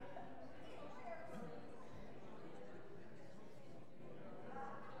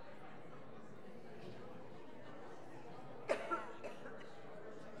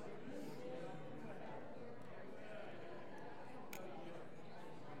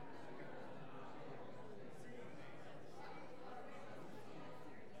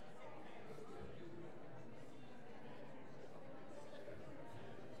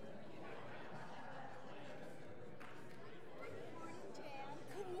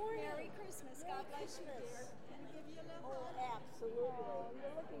Christmas. Can I give you a little Oh, hug? absolutely. Oh,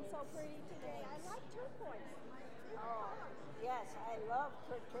 you're looking so pretty today. I like turquoise. My favorite Oh, color. yes, I love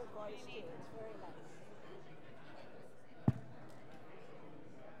turquoise too. It's very nice.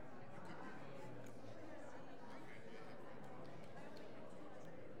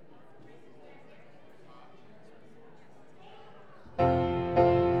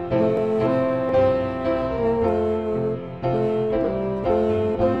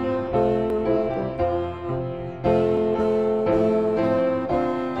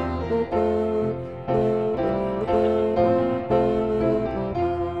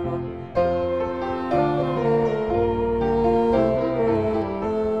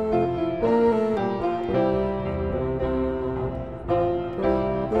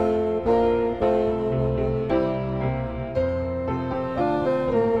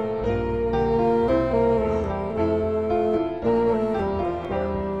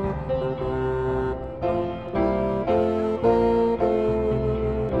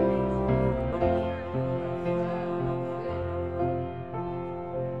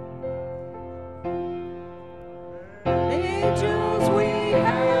 Angels we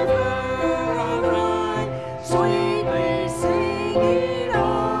have heard on high, sweetly singing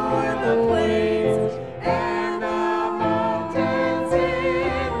o'er the plains, and the mountains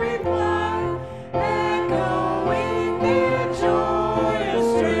in reply, echoing their joyous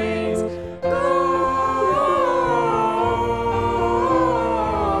strains.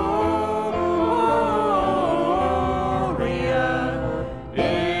 Gloria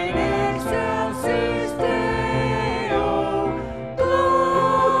in excelsis Deo.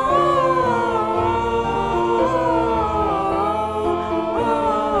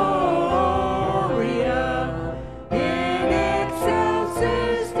 Gloria in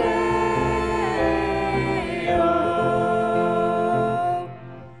excelsis Deo.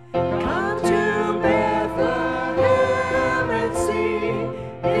 Come to Bethlehem and see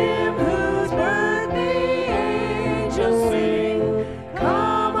him whose birth the angels sing.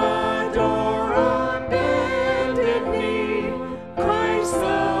 Come adore on bended knee Christ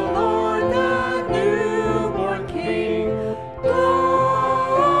the Lord, the newborn King.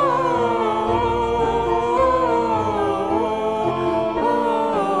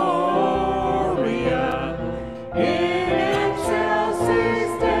 Gloria in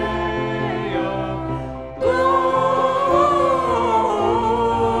excelsis Deo.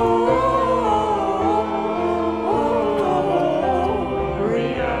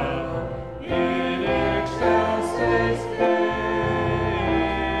 Gloria in excelsis Deo.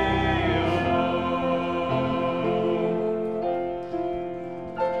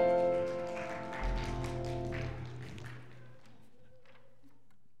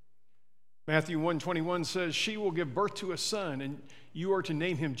 Matthew 1:21 says, "She will give birth to a son, and you are to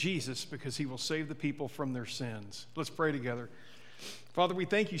name him Jesus, because he will save the people from their sins." Let's pray together. Father, we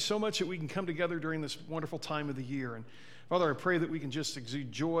thank you so much that we can come together during this wonderful time of the year. And Father, I pray that we can just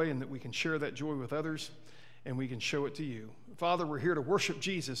exude joy and that we can share that joy with others and we can show it to you. Father, we're here to worship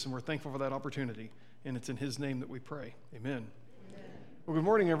Jesus, and we're thankful for that opportunity. And it's in his name that we pray. Amen. Well, good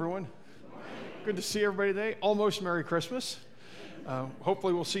morning, everyone. Good to see everybody today. Almost Merry Christmas.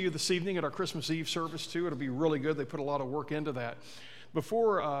 Hopefully we'll see you this evening at our Christmas Eve service too. It'll be really good. They put a lot of work into that.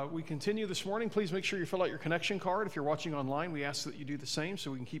 Before we continue this morning, please make sure you fill out your connection card. If you're watching online, we ask that you do the same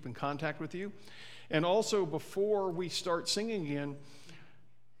so we can keep in contact with you. And also, before we start singing again,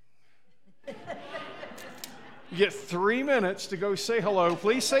 you get 3 minutes to go say hello.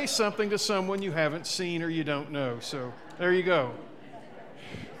 Please say something to someone you haven't seen or you don't know. So there you go.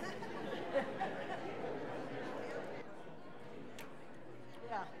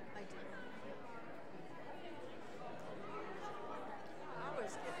 Yeah, I do. I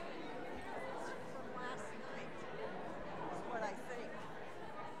was getting from last night, is what I think.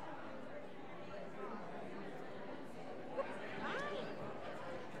 Hi.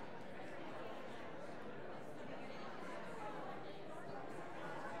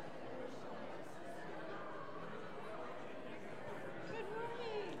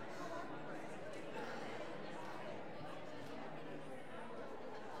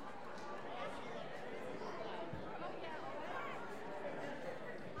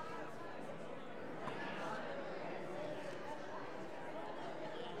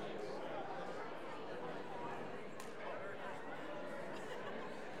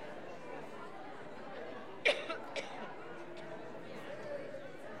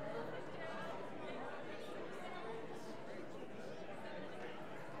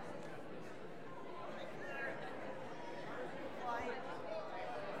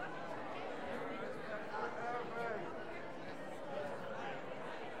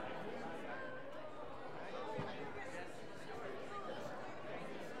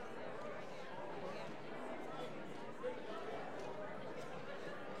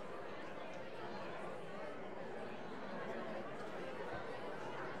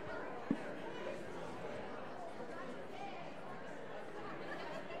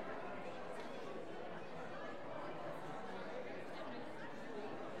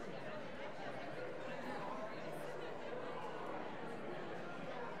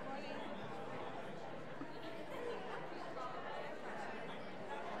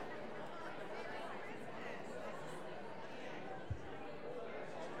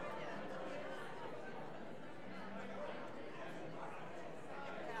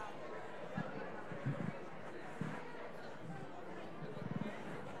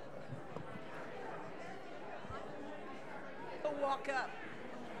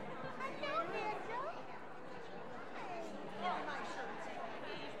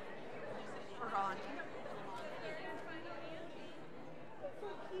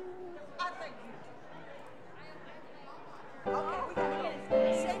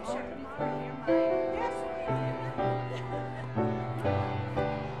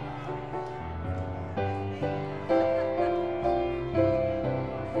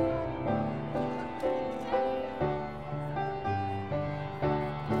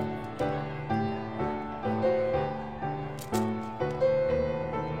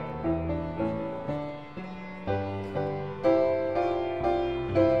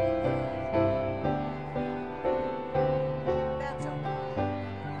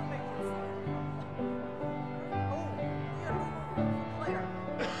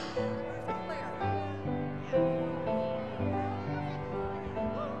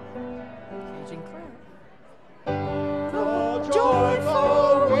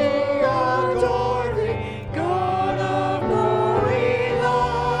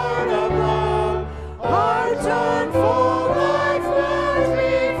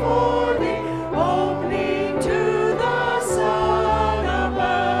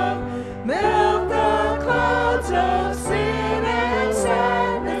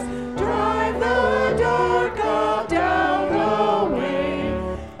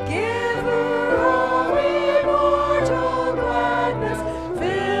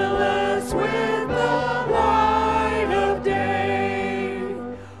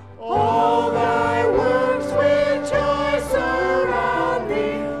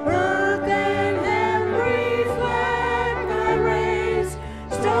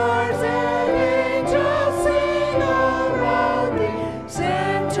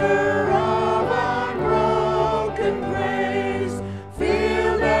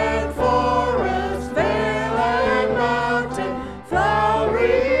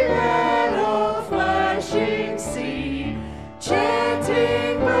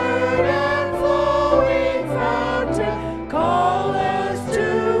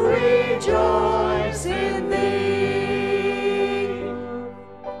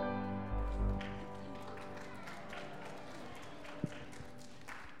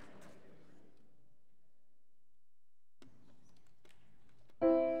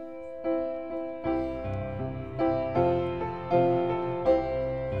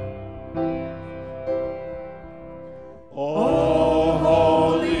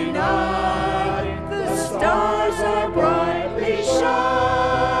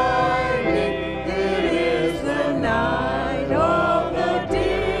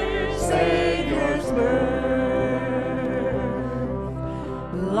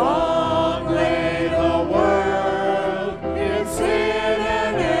 Long lay the world in sin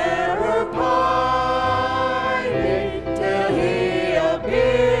and error pining, till he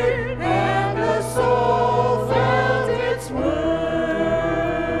appeared and the soul felt its wound.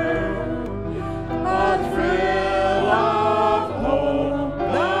 A thrill of hope,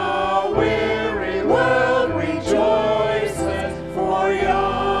 the weary world rejoices, for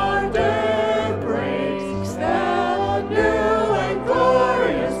yonder breaks that new and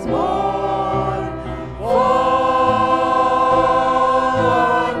glorious morn. Fall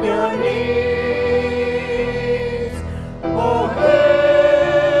on your knees, oh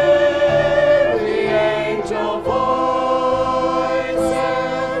hail the angel voices,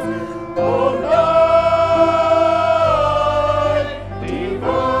 oh night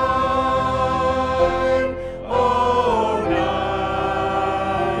divine, oh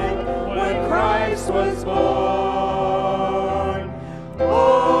night when Christ was born,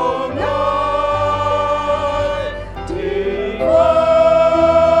 oh night divine,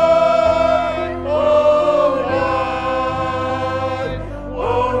 oh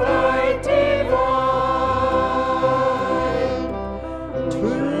night divine.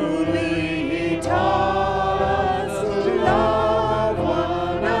 Truly he taught us to love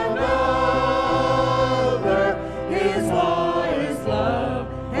one another. His law is love,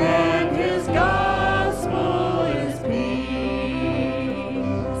 and his gospel is peace.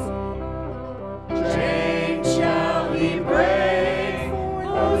 Chains shall he break,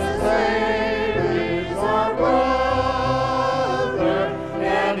 for the Savior is our brother,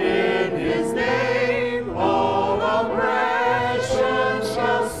 and in his name all oppression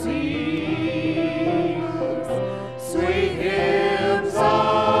shall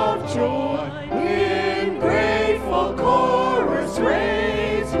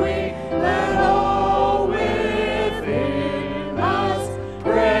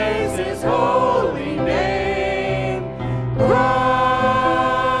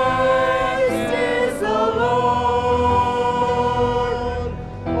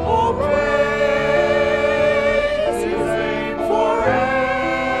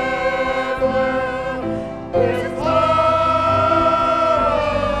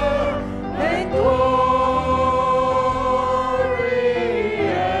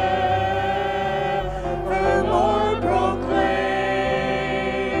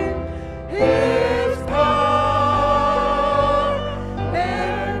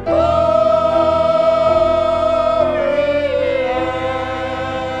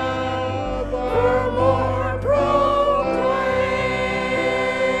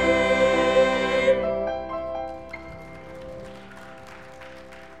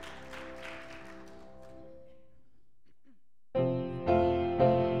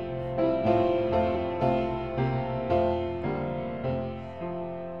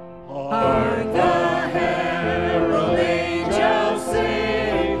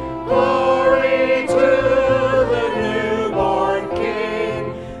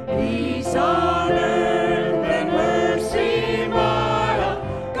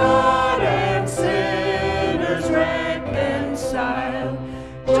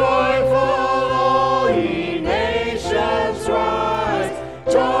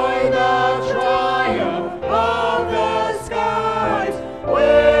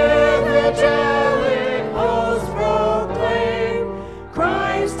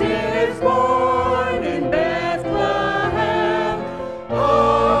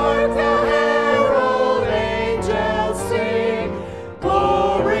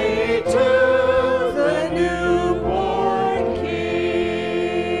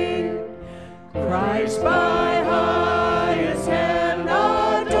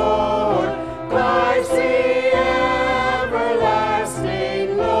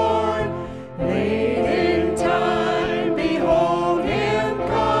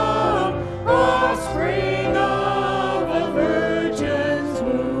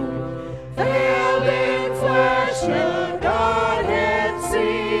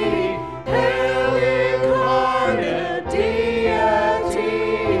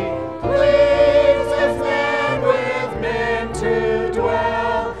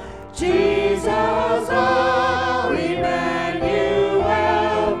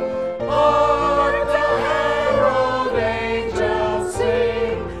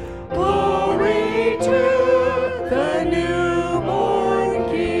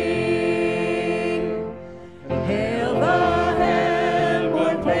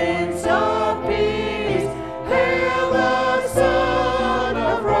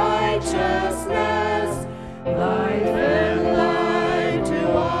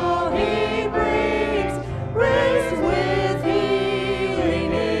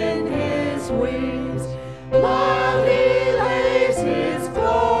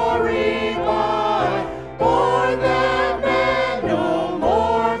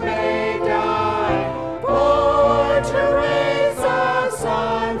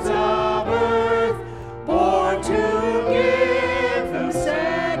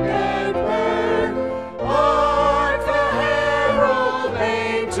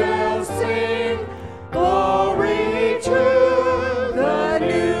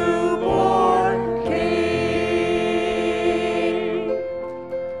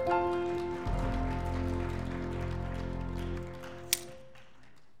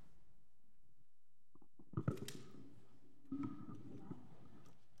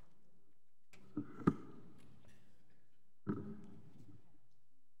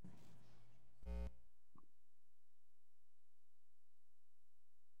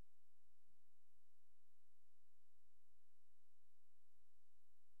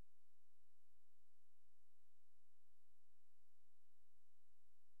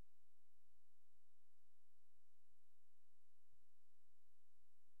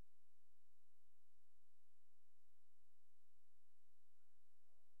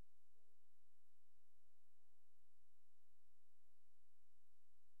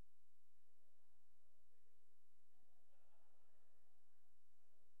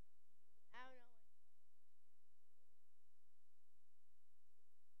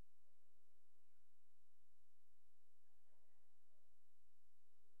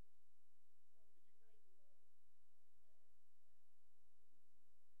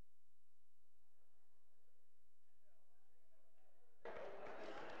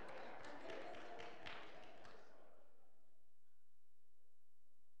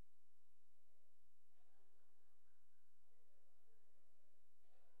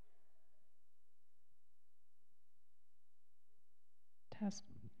Pass.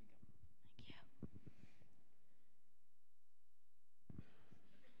 Thank you.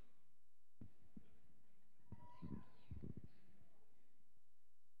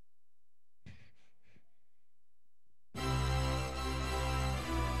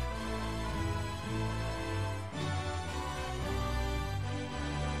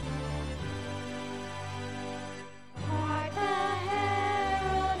 Hark the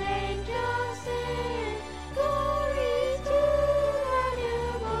herald angels sing, glory to the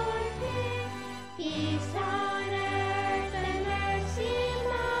newborn King. Peace on earth and mercy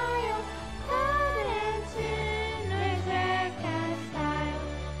mild, cloud and sinners reconciled.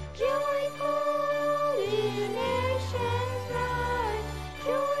 Joyful ye nations rise,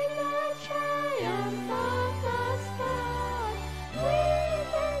 join the triumph of the sky.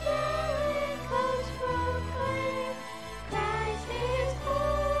 With angelic hosts proclaim, Christ is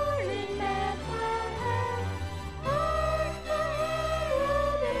born in Bethlehem. Hark the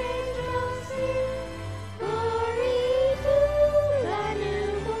herald angels sing, glory to the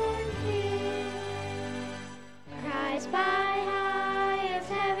newborn King. Christ by highest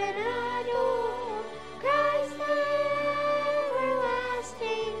heaven adored, Christ the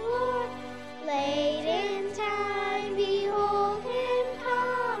everlasting Lord. Late in time, behold him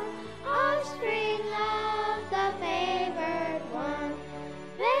come, offspring of the favored one.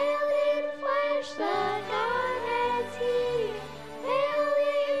 Veiled in flesh, the Godhead's He, veiled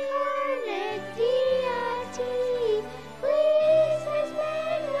incarnate deity, pleased as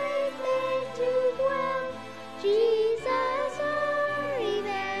men with men to dwell. Jesus, are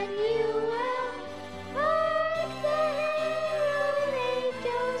Emmanuel. Hark the herald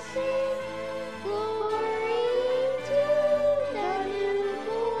angels sing, glory to the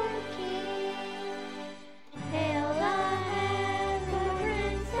newborn King. Hail the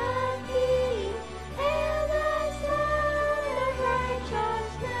Prince of Peace, hail the Son of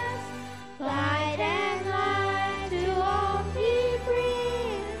righteousness. Light and life to all He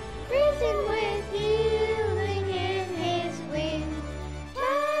brings, risen with healing in His wings.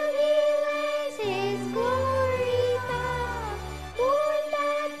 While He lays His glory down, born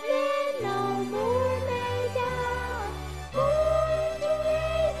that men no more may doubt. Born to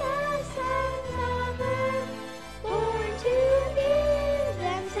raise the sons of earth, born to give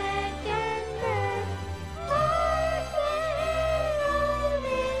them second birth. Hark the herald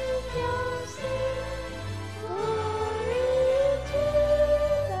angels sing, glory to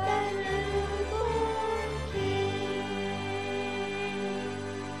the newborn King.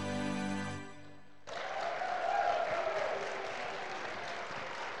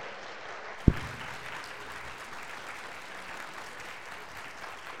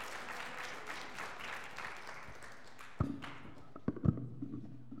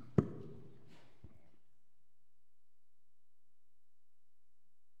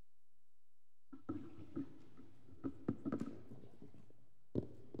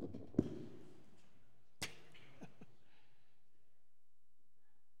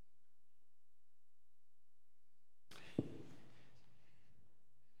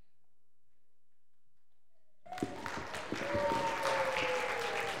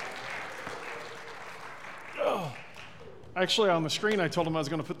 Actually, on the screen, I told him I was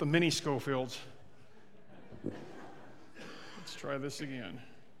going to put the mini Schofields. Let's try this again.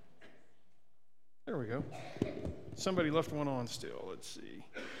 There we go. Somebody left one on still. Let's see.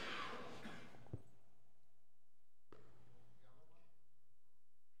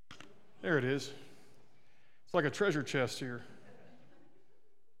 There it is. It's like a treasure chest here.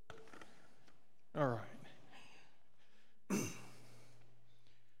 All right.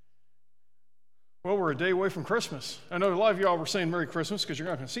 Well, we're a day away from Christmas. I know a lot of y'all were saying Merry Christmas because you're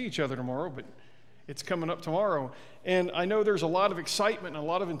not going to see each other tomorrow, but it's coming up tomorrow. And I know there's a lot of excitement and a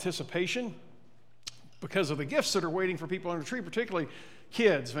lot of anticipation because of the gifts that are waiting for people under the tree, particularly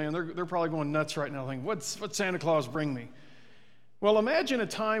kids, man. They're probably going nuts right now thinking, what's Santa Claus bring me? Well, imagine a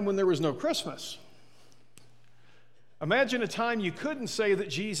time when there was no Christmas. Imagine a time you couldn't say that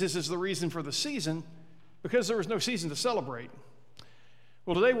Jesus is the reason for the season because there was no season to celebrate.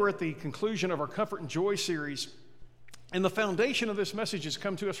 Well, today we're at the conclusion of our Comfort and Joy series, and the foundation of this message has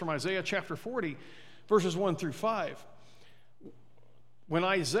come to us from Isaiah chapter 40, verses 1 through 5. When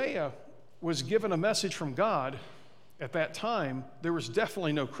Isaiah was given a message from God at that time, there was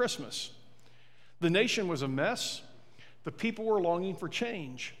definitely no Christmas. The nation was a mess. The people were longing for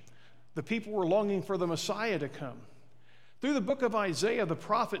change. The people were longing for the Messiah to come. Through the book of Isaiah, the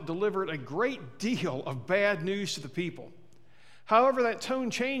prophet delivered a great deal of bad news to the people. However, that tone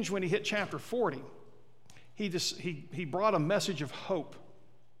changed when he hit chapter 40. He brought a message of hope.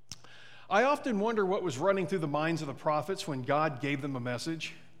 I often wonder what was running through the minds of the prophets when God gave them a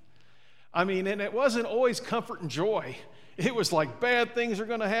message. I mean, and it wasn't always comfort and joy. It was like, bad things are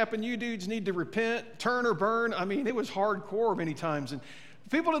going to happen. You dudes need to repent, turn or burn. I mean, it was hardcore many times. And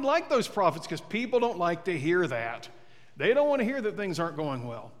people didn't like those prophets because people don't like to hear that. They don't want to hear that things aren't going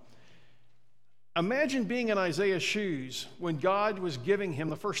well. Imagine being in Isaiah's shoes when God was giving him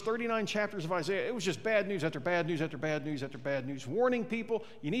the first 39 chapters of Isaiah. It was just bad news after bad news after bad news after bad news, warning people,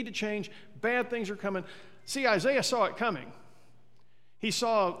 you need to change, bad things are coming. See, Isaiah saw it coming. He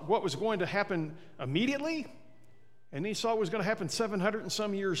saw what was going to happen immediately, and he saw what was going to happen 700 and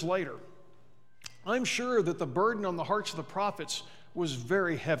some years later. I'm sure that the burden on the hearts of the prophets was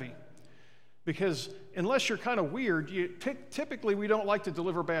very heavy, because unless you're kind of weird, typically we don't like to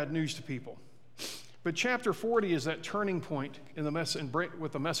deliver bad news to people. But chapter 40 is that turning point in the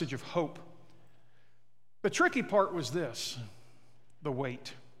with the message of hope. The tricky part was this, the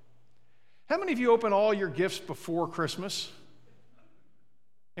wait. How many of you open all your gifts before Christmas?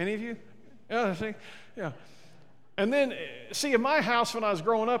 Any of you? Yeah, see? Yeah. And then, see, in my house when I was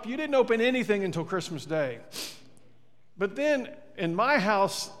growing up, you didn't open anything until Christmas Day. But then in my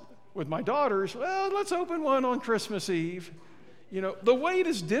house with my daughters, well, let's open one on Christmas Eve. You know, the wait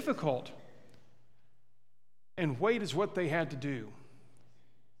is difficult. And wait is what they had to do.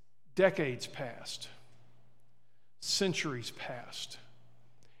 Decades passed. Centuries passed.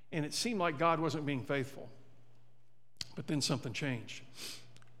 And it seemed like God wasn't being faithful. But then something changed.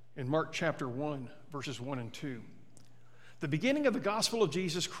 In Mark chapter 1, verses 1 and 2. The beginning of the gospel of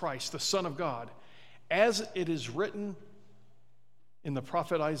Jesus Christ, the Son of God, as it is written in the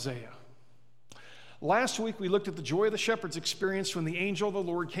prophet Isaiah. Last week we looked at the joy of the shepherds experienced when the angel of the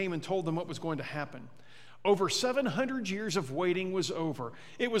Lord came and told them what was going to happen. Over 700 years of waiting was over.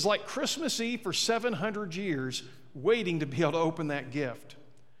 It was like Christmas Eve for 700 years, waiting to be able to open that gift.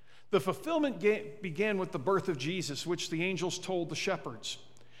 The fulfillment began with the birth of Jesus, which the angels told the shepherds.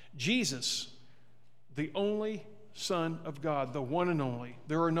 Jesus, the only Son of God, the one and only.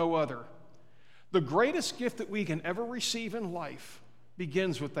 There are no other. The greatest gift that we can ever receive in life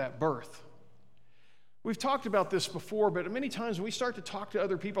begins with that birth. We've talked about this before, but many times when we start to talk to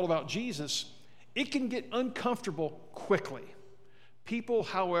other people about Jesus, it can get uncomfortable quickly. People,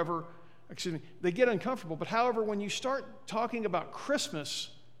 however, they get uncomfortable, but however, when you start talking about Christmas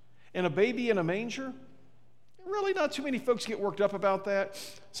and a baby in a manger, really not too many folks get worked up about that.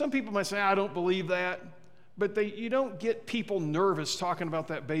 Some people might say, I don't believe that, but you don't get people nervous talking about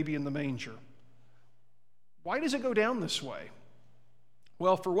that baby in the manger. Why does it go down this way?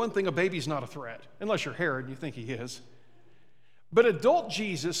 Well, for one thing, a baby's not a threat, unless you're Herod and you think he is. But adult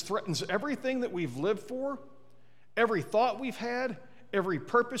Jesus threatens everything that we've lived for, every thought we've had, every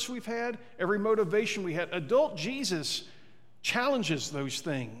purpose we've had, every motivation we had. Adult Jesus challenges those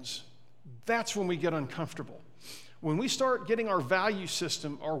things. That's when we get uncomfortable. When we start getting our value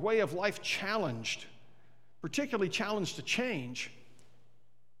system, our way of life challenged, particularly challenged to change,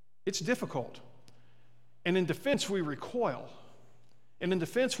 it's difficult. And in defense, we recoil. And in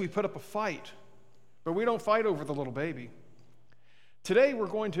defense, we put up a fight. But we don't fight over the little baby. Today, we're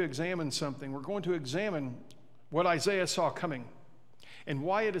going to examine something. We're going to examine what Isaiah saw coming and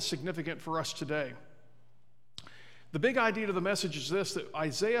why it is significant for us today. The big idea of the message is this, that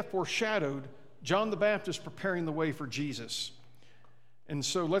Isaiah foreshadowed John the Baptist preparing the way for Jesus. And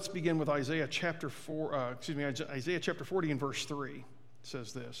so let's begin with Isaiah chapter 40 and verse 3. It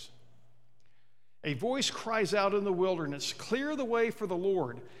says this. A voice cries out in the wilderness, clear the way for the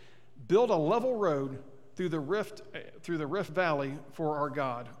Lord, build a level road through the Rift Valley for our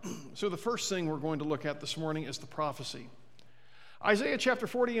God. So the first thing we're going to look at this morning is the prophecy. Isaiah chapter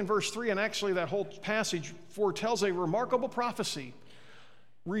 40 and verse 3, and actually that whole passage foretells a remarkable prophecy,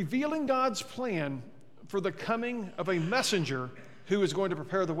 revealing God's plan for the coming of a messenger who is going to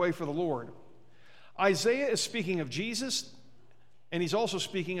prepare the way for the Lord. Isaiah is speaking of Jesus, and he's also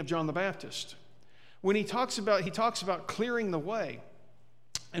speaking of John the Baptist. When he talks about clearing the way.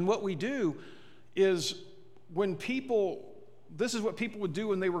 And what we do is this is what people would do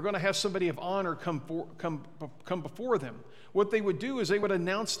when they were going to have somebody of honor come before them. What they would do is they would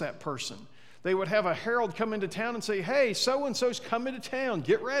announce that person. They would have a herald come into town and say, hey, so-and-so's coming to town,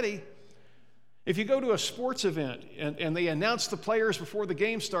 get ready. If you go to a sports event and they announce the players before the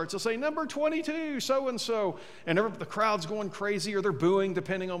game starts, they'll say, number 22, so-and-so, and the crowd's going crazy or they're booing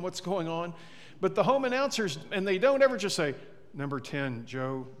depending on what's going on. But the home announcers, and they don't ever just say, number 10,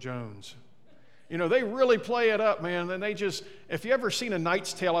 Joe Jones. You know, they really play it up, man. And if you ever seen A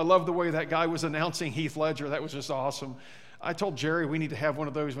Knight's Tale, I love the way that guy was announcing Heath Ledger. That was just awesome. I told Jerry we need to have one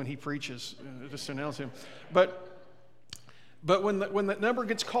of those when he preaches, just to announce him. But But when that number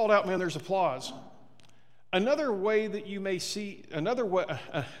gets called out, man, there's applause. Another way that you may see, another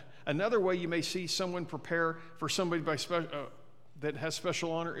way you may see someone prepare for somebody that has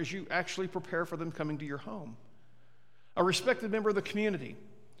special honor is you actually prepare for them coming to your home. A respected member of the community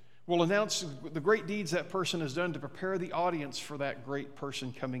will announce the great deeds that person has done to prepare the audience for that great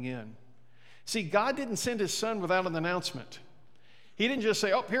person coming in. See, God didn't send his son without an announcement. He didn't just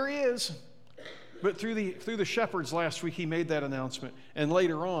say, oh, here he is. But through the shepherds last week, he made that announcement. And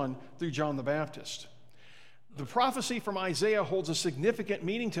later on, through John the Baptist. The prophecy from Isaiah holds a significant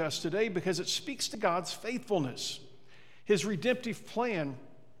meaning to us today because it speaks to God's faithfulness, his redemptive plan,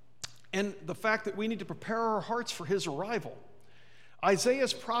 and the fact that we need to prepare our hearts for his arrival.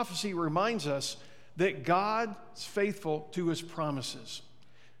 Isaiah's prophecy reminds us that God's faithful to his promises.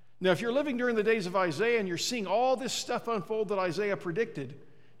 Now, if you're living during the days of Isaiah and you're seeing all this stuff unfold that Isaiah predicted,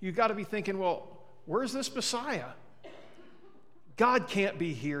 you've got to be thinking, well, where's this Messiah? God can't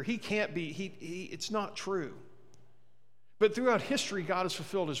be here. He can't be. It's not true. But throughout history, God has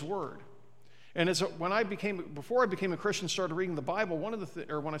fulfilled his word. And before I became a Christian, started reading the Bible, when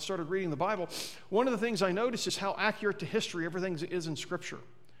I started reading the Bible, one of the things I noticed is how accurate to history everything is in Scripture.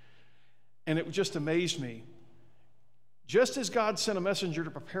 And it just amazed me. Just as God sent a messenger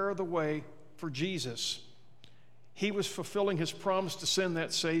to prepare the way for Jesus, he was fulfilling his promise to send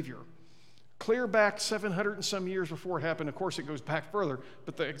that Savior. Clear back 700 and some years before it happened. Of course, it goes back further,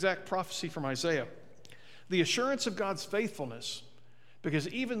 but the exact prophecy from Isaiah. The assurance of God's faithfulness, because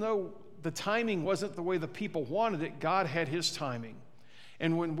even though the timing wasn't the way the people wanted it, God had his timing.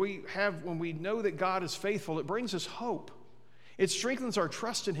 And when we know that God is faithful, it brings us hope. It strengthens our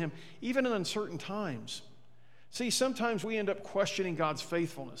trust in him, even in uncertain times. See, sometimes we end up questioning God's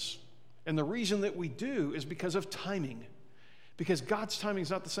faithfulness. And the reason that we do is because of timing. Because God's timing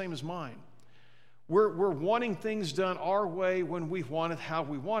is not the same as mine. We're wanting things done our way when we want it, how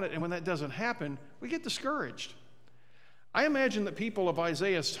we want it. And when that doesn't happen, we get discouraged. I imagine that people of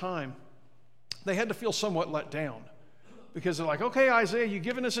Isaiah's time, they had to feel somewhat let down. Because they're like, okay, Isaiah, you've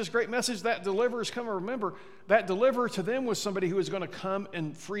given us this great message. That deliverer is coming. Remember, that deliverer to them was somebody who was going to come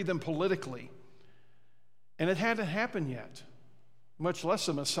and free them politically. And it hadn't happened yet, much less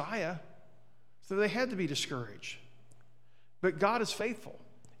a Messiah. So they had to be discouraged. But God is faithful.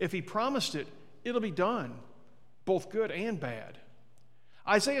 If he promised it, it'll be done, both good and bad.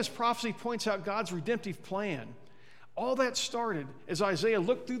 Isaiah's prophecy points out God's redemptive plan. All that started as Isaiah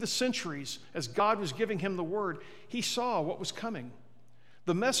looked through the centuries as God was giving him the word. He saw what was coming.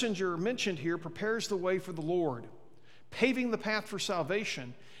 The messenger mentioned here prepares the way for the Lord, paving the path for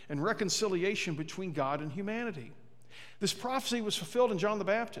salvation and reconciliation between God and humanity. This prophecy was fulfilled in John the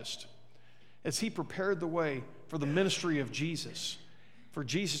Baptist as he prepared the way for the ministry of Jesus, for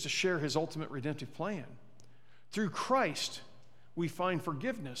Jesus to share his ultimate redemptive plan. Through Christ, we find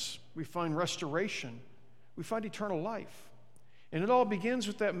forgiveness, we find restoration, we find eternal life. And it all begins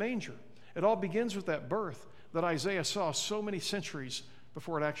with that manger. It all begins with that birth that Isaiah saw so many centuries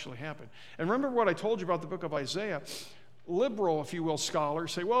before it actually happened. And remember what I told you about the book of Isaiah. Liberal, if you will,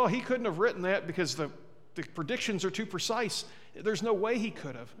 scholars say, well, he couldn't have written that because the predictions are too precise. There's no way he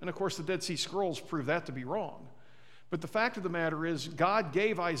could have. And of course, the Dead Sea Scrolls prove that to be wrong. But the fact of the matter is, God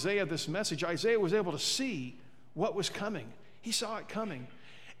gave Isaiah this message. Isaiah was able to see what was coming. He saw it coming.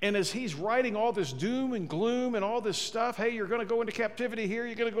 And as he's writing all this doom and gloom and all this stuff, hey, you're going to go into captivity here,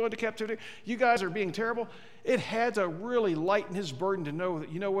 you're going to go into captivity, you guys are being terrible, it had to really lighten his burden to know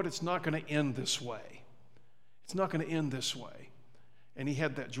that, you know what, it's not going to end this way. It's not going to end this way. And he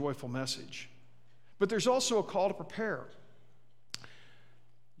had that joyful message. But there's also a call to prepare.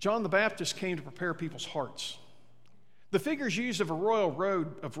 John the Baptist came to prepare people's hearts. The figures used of royal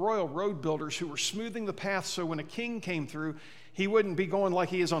road builders who were smoothing the path so when a king came through, he wouldn't be going like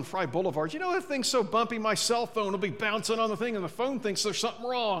he is on Fry Boulevard. You know, that thing's so bumpy, my cell phone will be bouncing on the thing, and the phone thinks there's something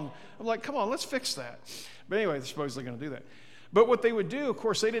wrong. I'm like, come on, let's fix that. But anyway, they're supposedly going to do that. But what they would do, of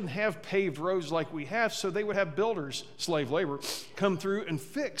course, they didn't have paved roads like we have, so they would have builders, slave labor, come through and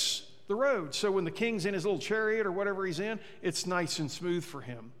fix the road. So when the king's in his little chariot or whatever he's in, it's nice and smooth for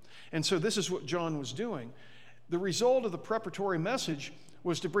him. And so this is what John was doing. The result of the preparatory message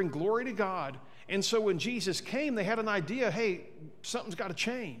was to bring glory to God. And so when Jesus came, they had an idea, hey, something's got to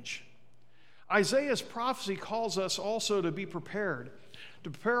change. Isaiah's prophecy calls us also to be prepared, to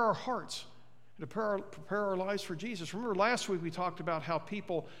prepare our hearts, to prepare our lives for Jesus. Remember last week we talked about how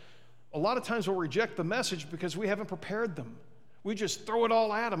people a lot of times will reject the message because we haven't prepared them. We just throw it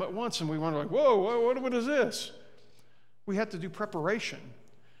all at them at once and we wonder like, whoa, what is this? We have to do preparation.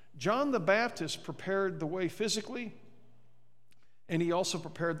 John the Baptist prepared the way physically, and he also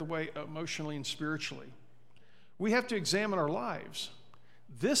prepared the way emotionally and spiritually. We have to examine our lives.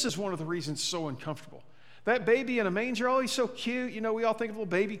 This is one of the reasons it's so uncomfortable. That baby in a manger, oh, he's so cute. You know, we all think of a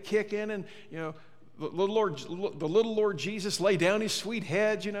little baby kicking and, you know, the little Lord Jesus lay down his sweet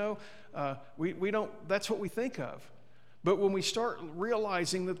head, you know. We don't, that's what we think of. But when we start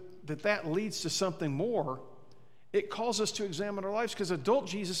realizing that leads to something more, it calls us to examine our lives, because adult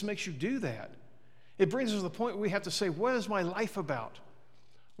Jesus makes you do that. It brings us to the point where we have to say, what is my life about?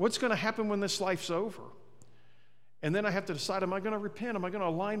 What's going to happen when this life's over? And then I have to decide, am I going to repent? Am I going to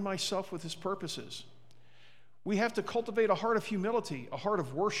align myself with his purposes? We have to cultivate a heart of humility, a heart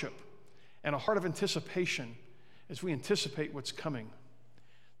of worship, and a heart of anticipation as we anticipate what's coming.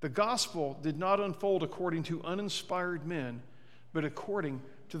 The gospel did not unfold according to uninspired men, but according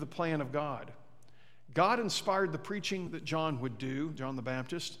to the plan of God. God inspired the preaching that John would do, John the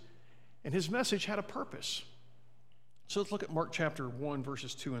Baptist, and his message had a purpose. So let's look at Mark chapter 1,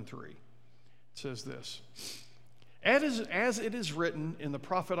 verses 2 and 3. It says this, as it is written in the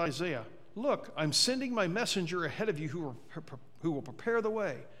prophet Isaiah, look, I'm sending my messenger ahead of you who will prepare the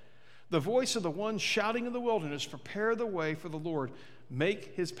way. The voice of the one shouting in the wilderness, prepare the way for the Lord,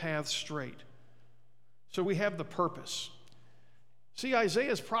 make his path straight. So we have the purpose. See,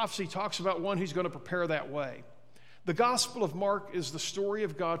 Isaiah's prophecy talks about one who's going to prepare that way. The Gospel of Mark is the story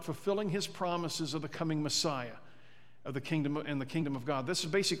of God fulfilling his promises of the coming Messiah, of the kingdom and the kingdom of God. This is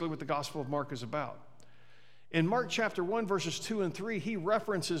basically what the Gospel of Mark is about. In Mark chapter 1, verses 2 and 3, he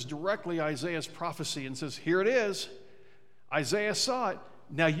references directly Isaiah's prophecy and says, here it is. Isaiah saw it.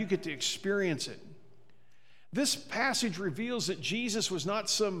 Now you get to experience it. This passage reveals that Jesus was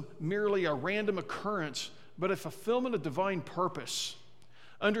not merely a random occurrence, but a fulfillment of divine purpose.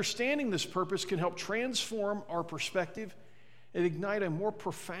 Understanding this purpose can help transform our perspective and ignite a more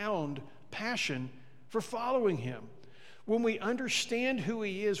profound passion for following him. When we understand who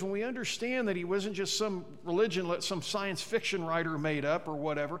he is, when we understand that he wasn't just some religion that some science fiction writer made up or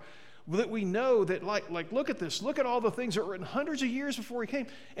whatever, that we know that, like, look at this. Look at all the things that were written hundreds of years before he came,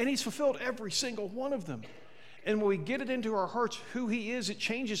 and he's fulfilled every single one of them. And when we get it into our hearts who he is, it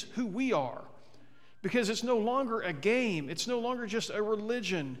changes who we are. Because it's no longer a game. It's no longer just a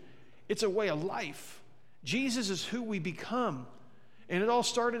religion. It's a way of life. Jesus is who we become. And it all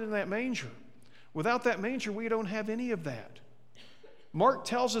started in that manger. Without that manger, we don't have any of that. Mark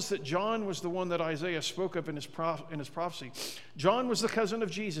tells us that John was the one that Isaiah spoke of in his prophecy. John was the cousin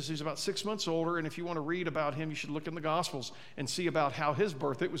of Jesus. He's about 6 months older, and if you want to read about him, you should look in the Gospels and see about how his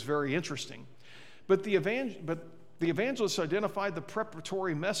birth. It was very interesting. But the evangelists identified the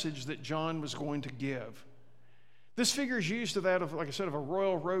preparatory message that John was going to give. This figure is used to that of, like I said, of a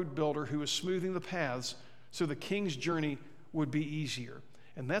royal road builder who was smoothing the paths so the king's journey would be easier.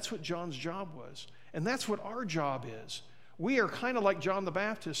 And that's what John's job was. And that's what our job is. We are kind of like John the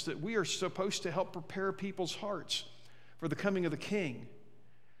Baptist, that we are supposed to help prepare people's hearts for the coming of the King.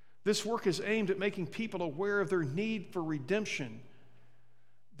 This work is aimed at making people aware of their need for redemption,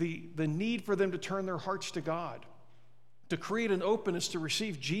 the need for them to turn their hearts to God, to create an openness to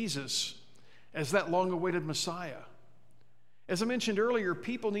receive Jesus as that long-awaited Messiah. As I mentioned earlier,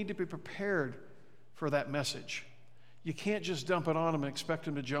 people need to be prepared for that message. You can't just dump it on them and expect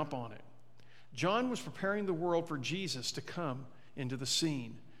them to jump on it. John was preparing the world for Jesus to come into the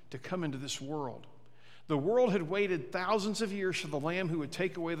scene, to come into this world. The world had waited thousands of years for the Lamb who would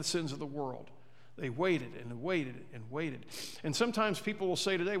take away the sins of the world. They waited and waited and waited. And sometimes people will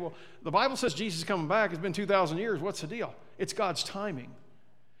say today, well, the Bible says Jesus is coming back. It's been 2,000 years. What's the deal? It's God's timing.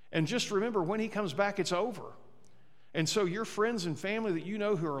 And just remember, when he comes back, it's over. And so your friends and family that you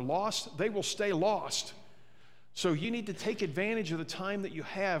know who are lost, they will stay lost. So you need to take advantage of the time that you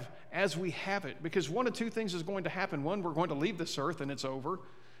have as we have it, because one of two things is going to happen. One, we're going to leave this earth and it's over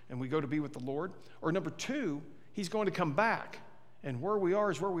and we go to be with the Lord. Or number two, he's going to come back, and where we are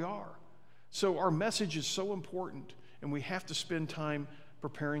is where we are. So our message is so important, and we have to spend time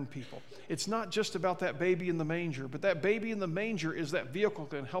preparing people. It's not just about that baby in the manger, but that baby in the manger is that vehicle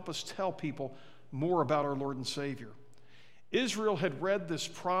that can help us tell people more about our Lord and Savior. Israel had read this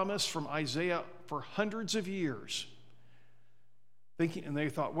promise from Isaiah for hundreds of years, and they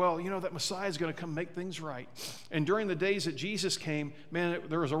thought, well, you know, that Messiah is going to come make things right. And during the days that Jesus came, man,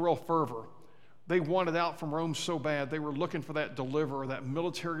 there was a real fervor. They wanted out from Rome so bad. They were looking for that deliverer, that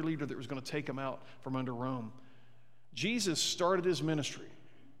military leader that was going to take them out from under Rome. Jesus started his ministry.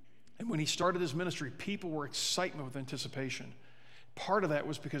 And when he started his ministry, people were excited with anticipation. Part of that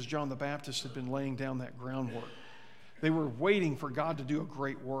was because John the Baptist had been laying down that groundwork. They were waiting for God to do a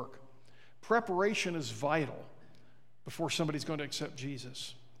great work. Preparation is vital before somebody's going to accept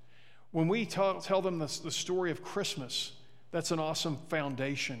Jesus. When we tell them the story of Christmas, that's an awesome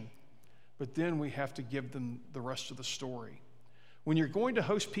foundation. but then we have to give them the rest of the story. When you're going to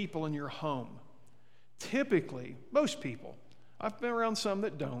host people in your home, typically, most people, I've been around some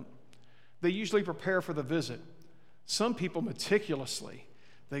that don't, they usually prepare for the visit. Some people meticulously,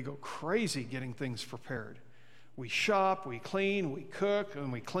 they go crazy getting things prepared. We shop, we clean, we cook,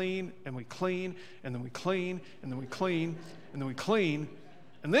 and we clean, and we clean, and then we clean, and then we clean, and then we clean,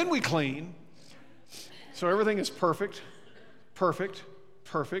 and then we clean. So everything is perfect, perfect,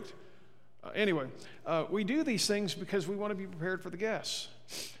 perfect. Anyway, we do these things because we want to be prepared for the guests.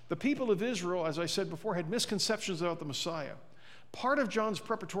 The people of Israel, as I said before, had misconceptions about the Messiah. Part of John's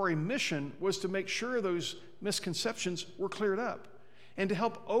preparatory mission was to make sure those misconceptions were cleared up and to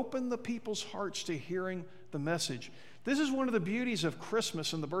help open the people's hearts to hearing the message. This is one of the beauties of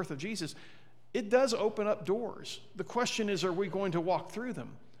Christmas and the birth of Jesus. It does open up doors. The question is, are we going to walk through them?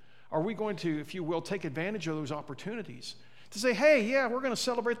 Are we going to, if you will, take advantage of those opportunities to say, hey, yeah, we're going to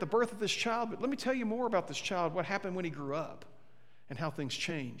celebrate the birth of this child, but let me tell you more about this child, what happened when he grew up and how things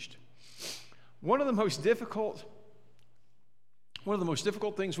changed. One of the most difficult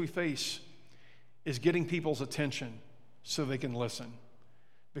things we face is getting people's attention so they can listen,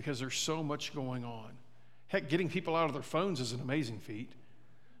 because there's so much going on. Heck, getting people out of their phones is an amazing feat,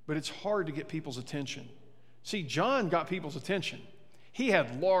 but it's hard to get people's attention. See, John got people's attention. He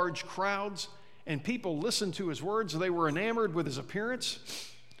had large crowds, and people listened to his words. They were enamored with his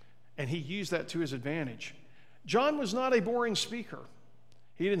appearance, and he used that to his advantage. John was not a boring speaker.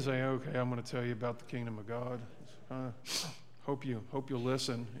 He didn't say, okay, I'm going to tell you about the kingdom of God. Hope you'll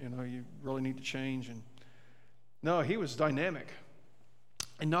listen. You really need to change. And no, he was dynamic.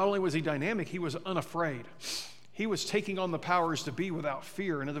 And not only was he dynamic, he was unafraid. He was taking on the powers to be without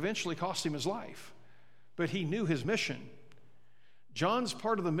fear, and it eventually cost him his life. But he knew his mission. John's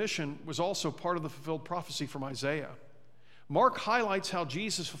part of the mission was also part of the fulfilled prophecy from Isaiah. Mark highlights how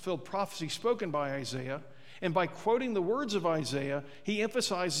Jesus fulfilled prophecy spoken by Isaiah, and by quoting the words of Isaiah, he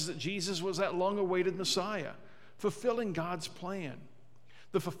emphasizes that Jesus was that long-awaited Messiah, fulfilling God's plan.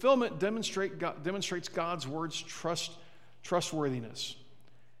 The fulfillment demonstrates God's word's trustworthiness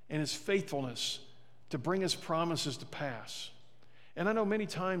and his faithfulness to bring his promises to pass. And I know many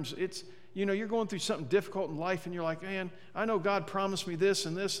times you're going through something difficult in life and you're like, man, I know God promised me this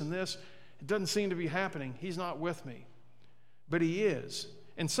and this and this. It doesn't seem to be happening. He's not with me. But he is.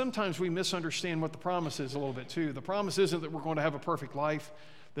 And sometimes we misunderstand what the promise is a little bit too. The promise isn't that we're going to have a perfect life,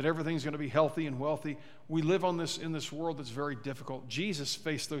 that everything's going to be healthy and wealthy. We live in this world that's very difficult. Jesus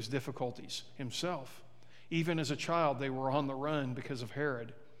faced those difficulties himself. Even as a child, they were on the run because of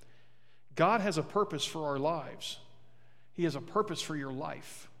Herod. God has a purpose for our lives. He has a purpose for your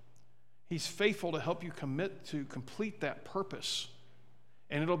life. He's faithful to help you commit to complete that purpose,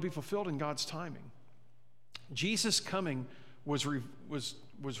 and it'll be fulfilled in God's timing. Jesus' coming was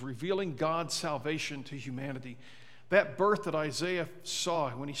revealing God's salvation to humanity. That birth that Isaiah saw,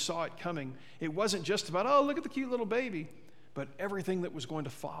 when he saw it coming, it wasn't just about, oh, look at the cute little baby, but everything that was going to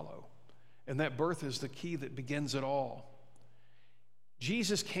follow. And that birth is the key that begins it all.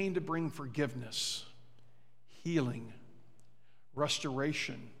 Jesus came to bring forgiveness, healing,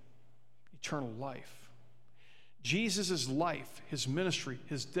 restoration, eternal life. Jesus' life, his ministry,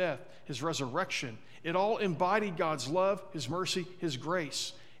 his death, his resurrection, it all embodied God's love, his mercy, his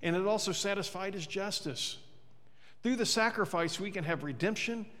grace, and it also satisfied his justice. Through the sacrifice, we can have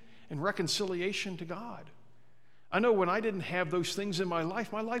redemption and reconciliation to God. I know when I didn't have those things in my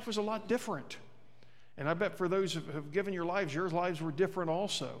life was a lot different. And I bet for those who have given your lives were different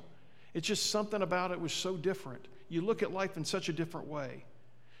also. It's just something about it was so different. You look at life in such a different way.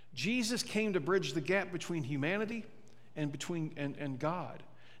 Jesus came to bridge the gap between humanity and God,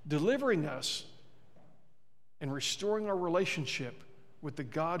 delivering us and restoring our relationship with the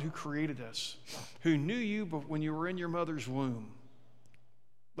God who created us, who knew you when you were in your mother's womb.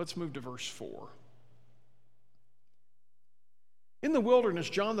 Let's move to verse 4. In the wilderness,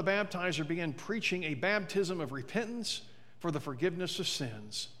 John the Baptizer began preaching a baptism of repentance for the forgiveness of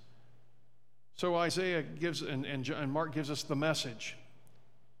sins. So Isaiah gives, and Mark gives us the message.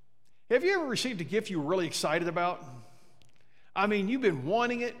 Have you ever received a gift you were really excited about? I mean, you've been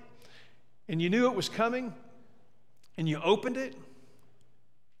wanting it, and you knew it was coming, and you opened it.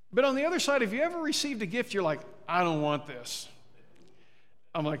 But on the other side, have you ever received a gift you're like, I don't want this?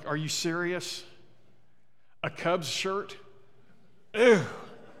 I'm like, are you serious? A Cubs shirt? Ew.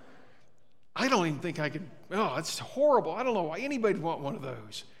 I don't even think I could. Oh, it's horrible. I don't know why anybody would want one of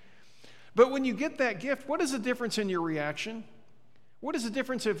those. But when you get that gift, what is the difference in your reaction? What is the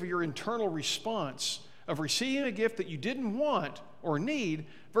difference of your internal response of receiving a gift that you didn't want or need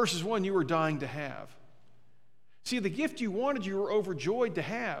versus one you were dying to have? See, the gift you wanted, you were overjoyed to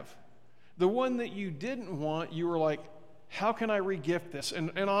have. The one that you didn't want, you were like, how can I re-gift this?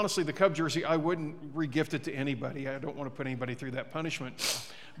 And honestly, the Cub jersey, I wouldn't re-gift it to anybody. I don't want to put anybody through that punishment.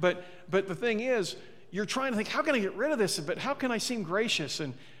 But the thing is, you're trying to think, how can I get rid of this? But how can I seem gracious?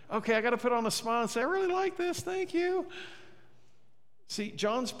 And okay, I got to put on a smile and say, I really like this, thank you. See,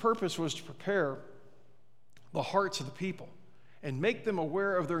 John's purpose was to prepare the hearts of the people and make them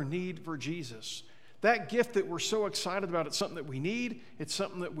aware of their need for Jesus. That gift that we're so excited about, it's something that we need, it's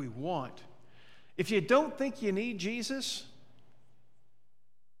something that we want. If you don't think you need Jesus,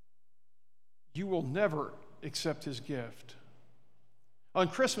 you will never accept his gift. On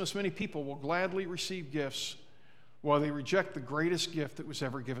Christmas, many people will gladly receive gifts while they reject the greatest gift that was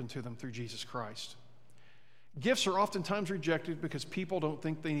ever given to them through Jesus Christ. Gifts are oftentimes rejected because people don't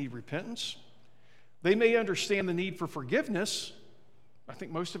think they need repentance. They may understand the need for forgiveness. I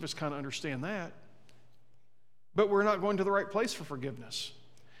think most of us kind of understand that. But we're not going to the right place for forgiveness.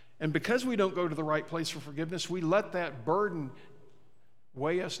 And because we don't go to the right place for forgiveness, we let that burden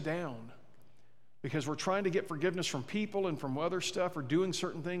weigh us down. Because we're trying to get forgiveness from people and from other stuff or doing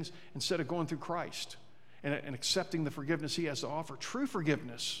certain things instead of going through Christ and accepting the forgiveness he has to offer. True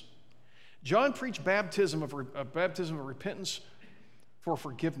forgiveness. John preached baptism of repentance for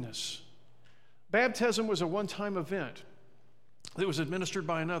forgiveness. Baptism was a one-time event that was administered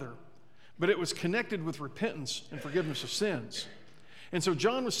by another, but it was connected with repentance and forgiveness of sins. And so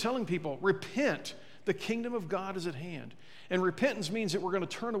John was telling people, repent, the kingdom of God is at hand. And repentance means that we're going to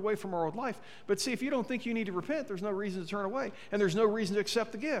turn away from our old life. But see, if you don't think you need to repent, there's no reason to turn away, and there's no reason to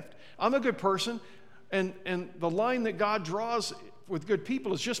accept the gift. I'm a good person, and the line that God draws with good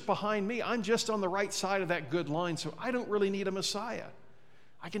people is just behind me. I'm just on the right side of that good line, so I don't really need a Messiah.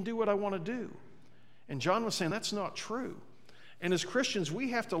 I can do what I want to do. And John was saying that's not true. And as Christians, we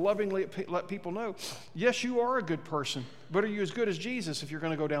have to lovingly let people know, yes, you are a good person, but are you as good as Jesus if you're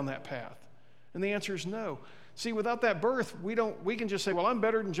going to go down that path? And the answer is no. See, without that birth, we can just say, well, I'm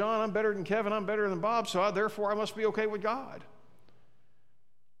better than John, I'm better than Kevin, I'm better than Bob, so therefore I must be okay with God.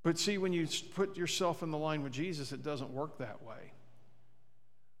 But see, when you put yourself in the line with Jesus, it doesn't work that way.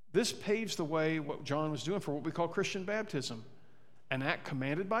 This paves the way, what John was doing, for what we call Christian baptism, an act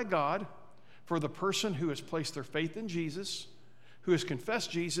commanded by God for the person who has placed their faith in Jesus, who has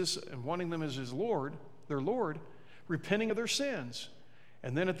confessed Jesus and wanting them as his Lord, their Lord, repenting of their sins.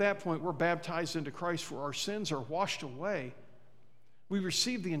 And then at that point, we're baptized into Christ, for our sins are washed away. We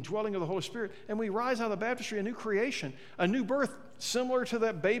receive the indwelling of the Holy Spirit, and we rise out of the baptistry, a new creation, a new birth, similar to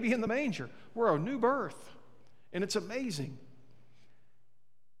that baby in the manger. We're a new birth, and it's amazing.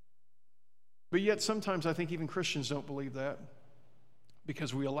 But yet sometimes I think even Christians don't believe that,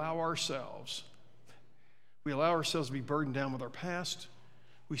 because we allow ourselves to be burdened down with our past.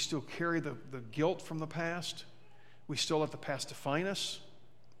 We still carry the guilt from the past. We still let the past define us.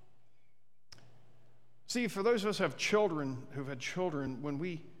 See, for those of us who have children,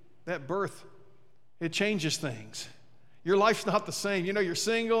 when that birth, it changes things. Your life's not the same. You know, you're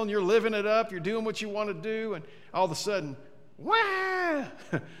single and you're living it up, you're doing what you want to do, and all of a sudden, wah!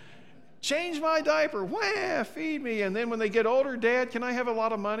 Change my diaper, wah! Feed me. And then when they get older, Dad, can I have a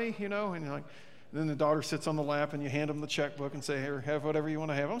lot of money? You know, and you're like, then the daughter sits on the lap and you hand them the checkbook and say, here, have whatever you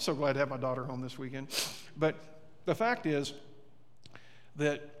want to have. I'm so glad to have my daughter home this weekend. But the fact is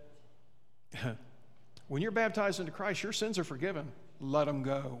that when you're baptized into Christ, your sins are forgiven. Let them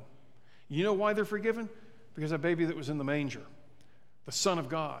go. You know why they're forgiven? Because that baby that was in the manger, the Son of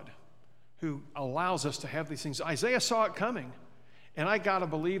God, who allows us to have these things. Isaiah saw it coming. And I got to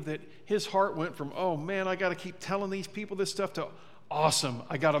believe that his heart went from, oh man, I got to keep telling these people this stuff, to awesome,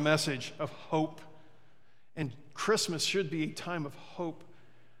 I got a message of hope. And Christmas should be a time of hope,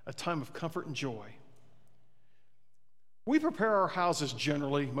 a time of comfort and joy. We prepare our houses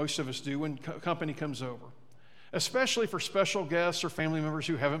generally, most of us do, when company comes over, especially for special guests or family members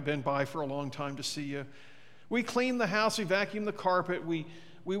who haven't been by for a long time to see you. We clean the house, we vacuum the carpet, we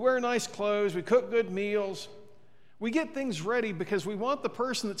wear nice clothes, we cook good meals. We get things ready because we want the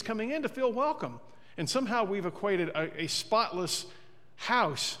person that's coming in to feel welcome. And somehow we've equated a spotless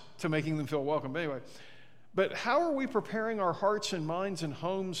house to making them feel welcome. Anyway, but how are we preparing our hearts and minds and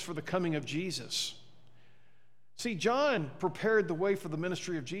homes for the coming of Jesus? See, John prepared the way for the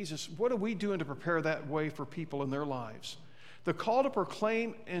ministry of Jesus. What are we doing to prepare that way for people in their lives? The call to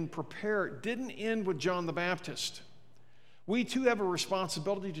proclaim and prepare didn't end with John the Baptist. We too have a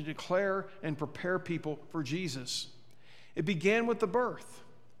responsibility to declare and prepare people for Jesus. It began with the birth,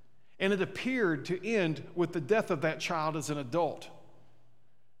 and it appeared to end with the death of that child as an adult.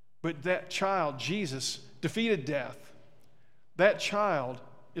 But that child, Jesus, defeated death. That child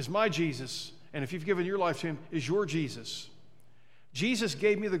is my Jesus, and if you've given your life to him, is your Jesus. Jesus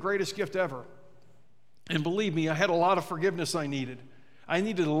gave me the greatest gift ever. And believe me, I had a lot of forgiveness I needed. I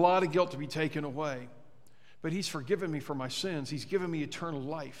needed a lot of guilt to be taken away. But he's forgiven me for my sins. He's given me eternal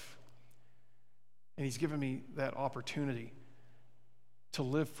life. And he's given me that opportunity to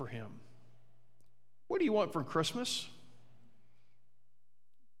live for him. What do you want for Christmas?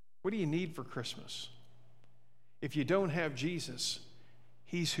 What do you need for Christmas? If you don't have Jesus,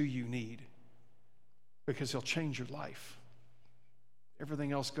 he's who you need, because he'll change your life.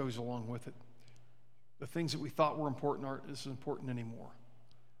 Everything else goes along with it. The things that we thought were important aren't as important anymore.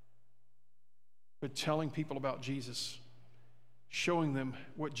 But telling people about Jesus, showing them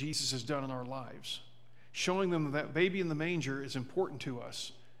what Jesus has done in our lives, showing them that baby in the manger is important to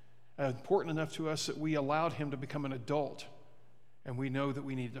us, important enough to us that we allowed him to become an adult, and we know that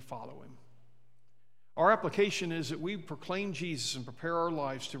we need to follow him. Our application is that we proclaim Jesus and prepare our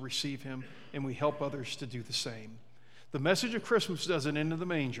lives to receive him, and we help others to do the same. The message of Christmas doesn't end in the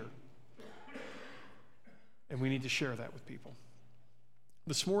manger, and we need to share that with people.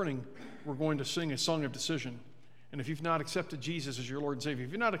 This morning, we're going to sing a song of decision. And if you've not accepted Jesus as your Lord and Savior,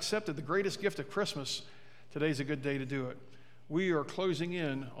 if you've not accepted the greatest gift of Christmas, today's a good day to do it. We are closing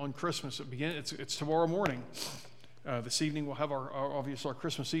in on Christmas. It's tomorrow morning. This evening, we'll have our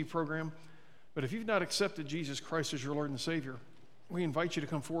Christmas Eve program. But if you've not accepted Jesus Christ as your Lord and Savior, we invite you to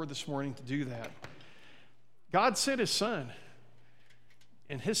come forward this morning to do that. God sent his Son,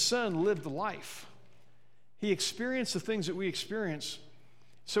 and his Son lived the life. He experienced the things that we experience,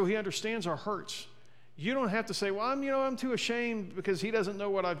 so he understands our hurts. You don't have to say, well, I'm too ashamed because he doesn't know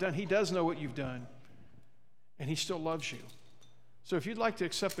what I've done. He does know what you've done, and he still loves you. So if you'd like to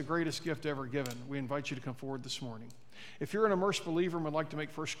accept the greatest gift ever given, we invite you to come forward this morning. If you're an immersed believer and would like to make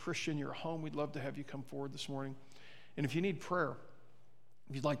First Christian your home, we'd love to have you come forward this morning. And if you need prayer,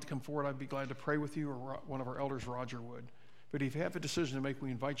 if you'd like to come forward, I'd be glad to pray with you, or one of our elders, Roger, would. But if you have a decision to make, we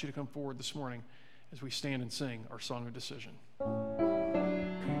invite you to come forward this morning as we stand and sing our song of decision.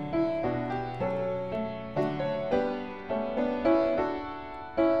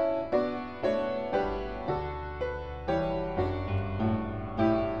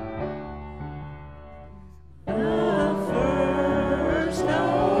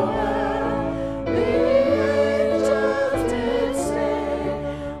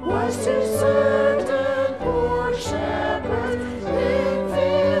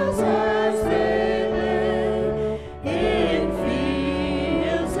 In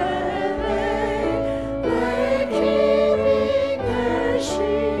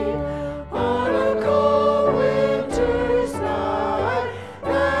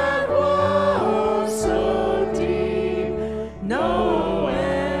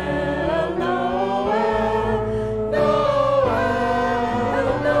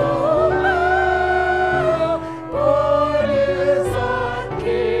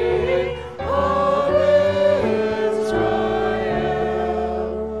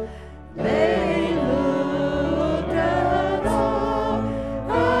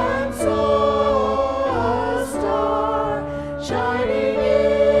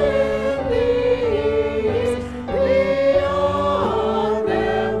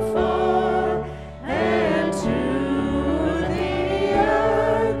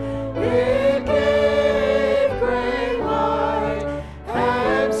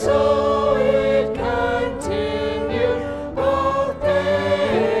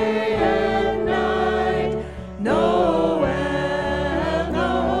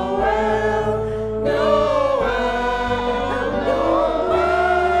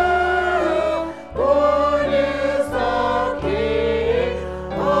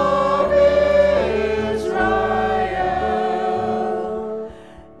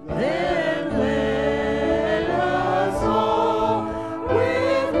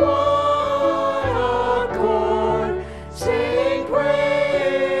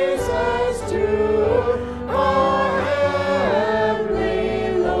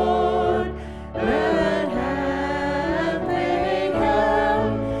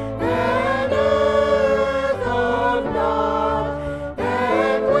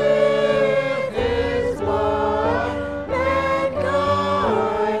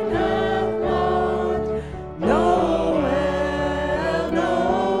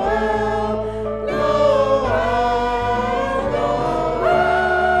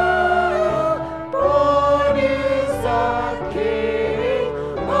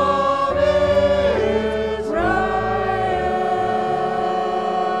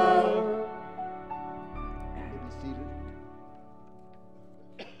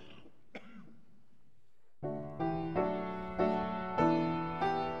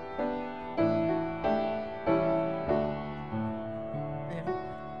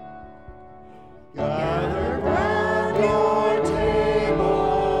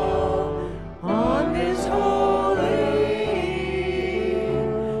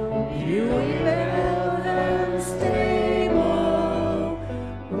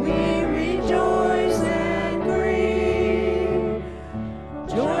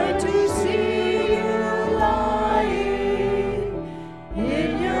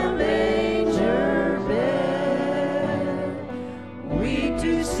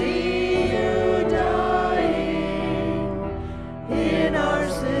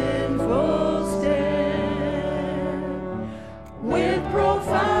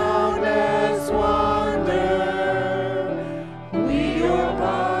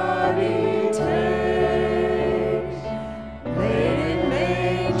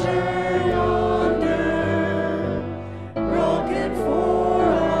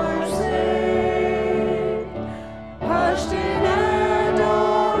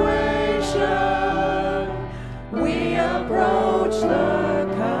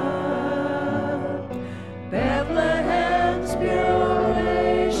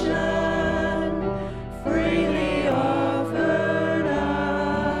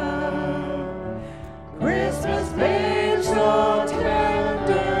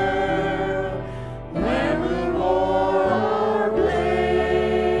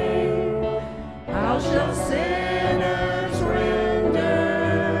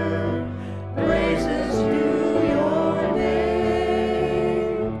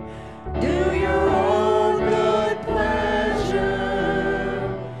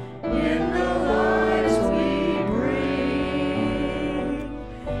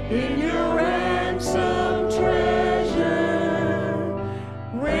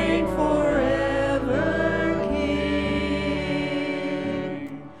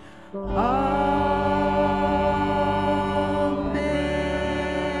Amen.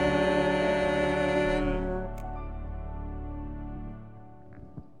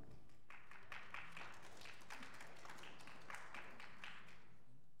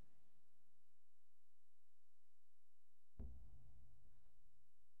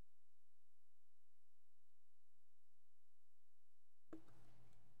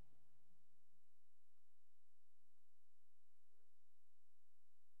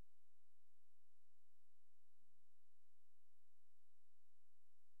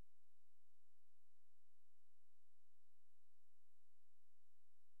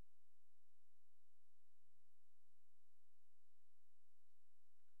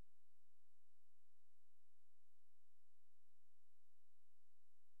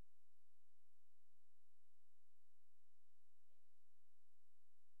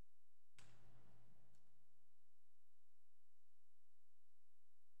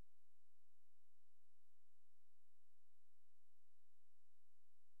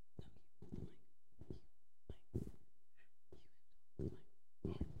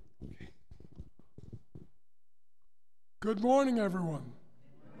 Good morning, everyone.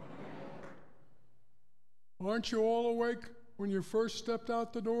 Aren't you all awake when you first stepped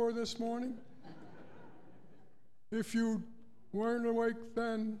out the door this morning? If you weren't awake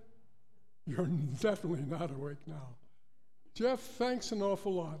then, you're definitely not awake now. Jeff, thanks an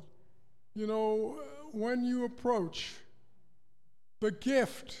awful lot. You know, when you approach the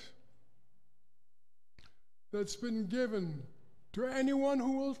gift that's been given to anyone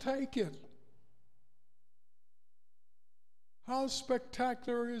who will take it, how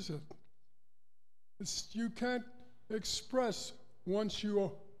spectacular is it? You can't express once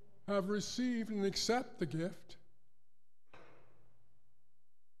you have received and accept the gift.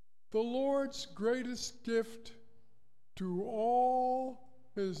 The Lord's greatest gift to all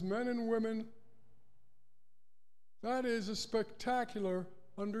his men and women, that is a spectacular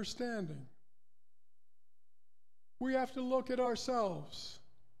understanding. We have to look at ourselves.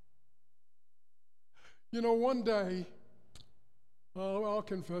 You know, one day, I'll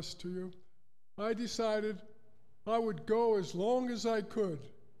confess to you, I decided I would go as long as I could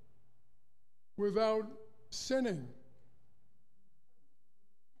without sinning.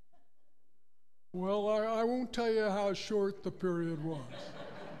 Well, I won't tell you how short the period was.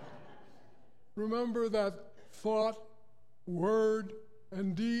 Remember that thought, word,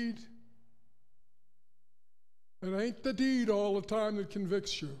 and deed? It ain't the deed all the time that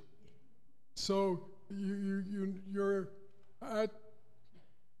convicts you. So you're at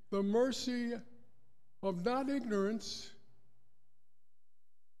the mercy of not ignorance,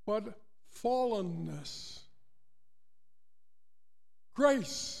 but fallenness.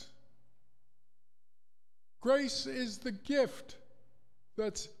 Grace. Grace is the gift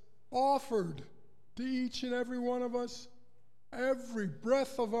that's offered to each and every one of us every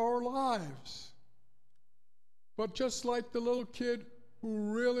breath of our lives. But just like the little kid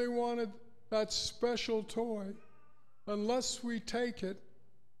who really wanted that special toy, unless we take it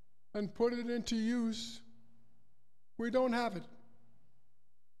and put it into use, we don't have it.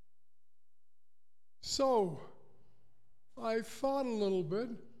 So, I thought a little bit,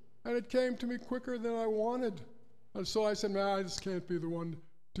 and it came to me quicker than I wanted. And so I said, I just can't be the one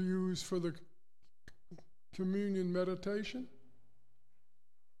to use for the communion meditation.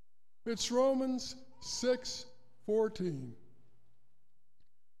 It's Romans 6:14.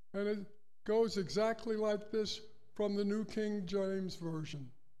 And it goes exactly like this from the New King James Version.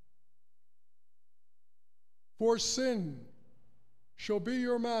 For sin shall be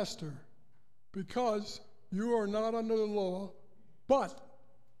your master, because you are not under the law, but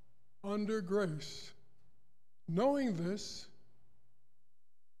under grace. Knowing this,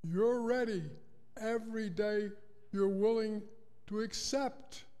 you're ready every day you're willing to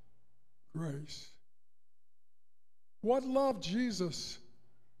accept grace. What love Jesus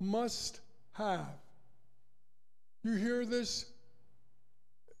must have. You hear this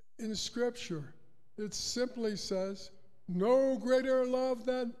in Scripture. It simply says, no greater love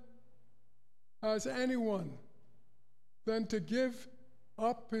than has anyone than to give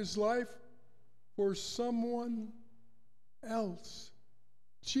up his life for someone else.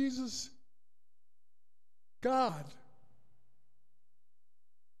 Jesus, God,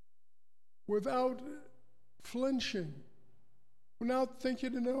 without flinching, without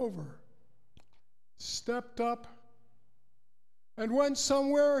thinking it over, stepped up and went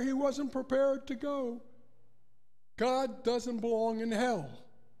somewhere he wasn't prepared to go. God doesn't belong in hell.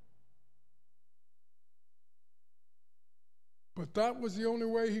 But that was the only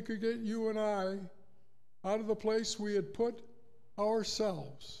way he could get you and I out of the place we had put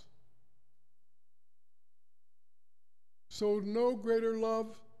ourselves. So no greater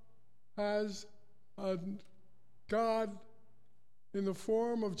love has a God in the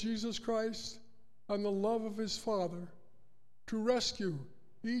form of Jesus Christ and the love of his Father to rescue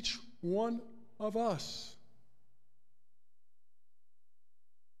each one of us.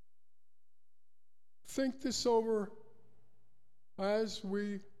 Think this over as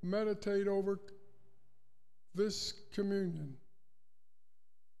we meditate over this communion.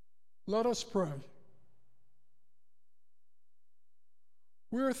 Let us pray.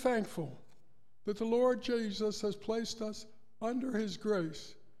 We are thankful that the Lord Jesus has placed us under his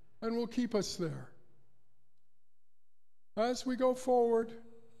grace and will keep us there. As we go forward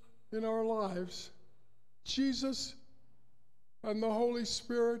in our lives, Jesus and the Holy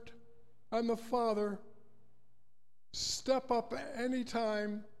Spirit and the Father step up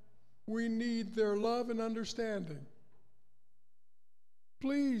anytime we need their love and understanding.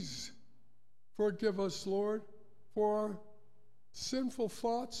 Please forgive us, Lord, for our sinful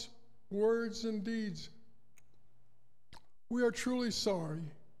thoughts, words, and deeds. We are truly sorry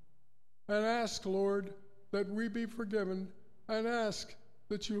and ask, Lord, that we be forgiven, and ask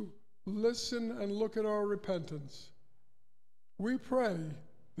that you listen and look at our repentance. We pray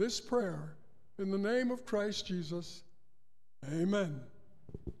this prayer in the name of Christ Jesus. Amen.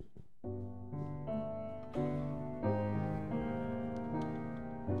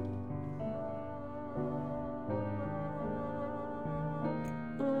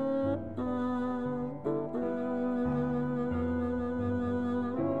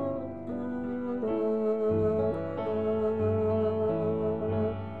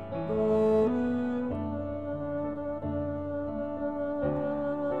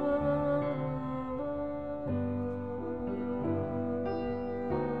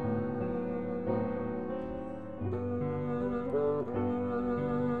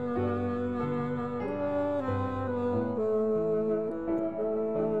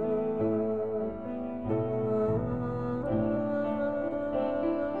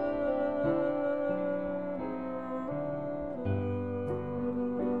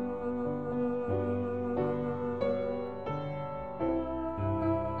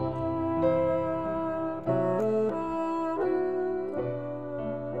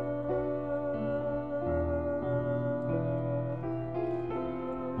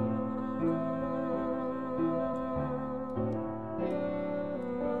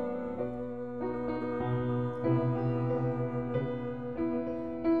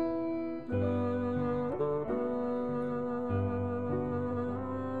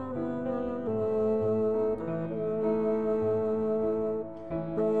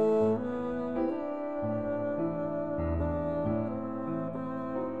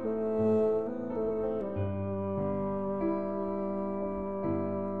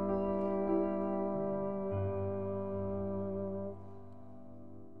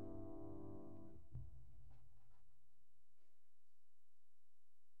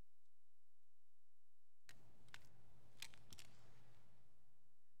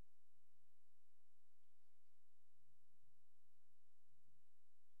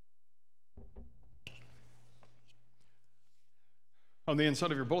 On the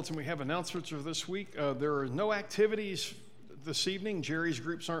inside of your bulletin, we have announcements for this week. There are no activities this evening. Jerry's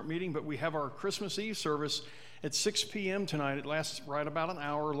groups aren't meeting, but we have our Christmas Eve service at 6 p.m. tonight. It lasts right about an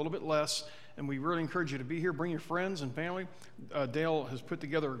hour, a little bit less, and we really encourage you to be here. Bring your friends and family. Dale has put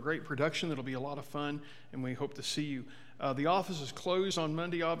together a great production that'll be a lot of fun, and we hope to see you. The office is closed on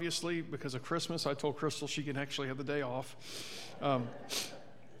Monday, obviously, because of Christmas. I told Crystal she can actually have the day off.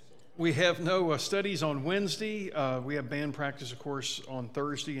 We have no studies on Wednesday. We have band practice, of course, on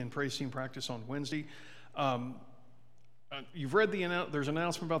Thursday and praise team practice on Wednesday. You've read there's an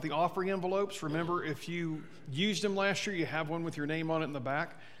announcement about the offering envelopes. Remember, if you used them last year, you have one with your name on it in the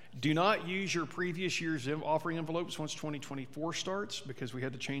back. Do not use your previous year's offering envelopes once 2024 starts, because we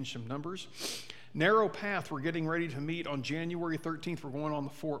had to change some numbers. Narrow Path, we're getting ready to meet on January 13th. We're going on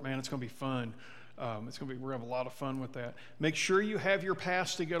the fort, man. It's going to be fun. We're going to have a lot of fun with that. Make sure you have your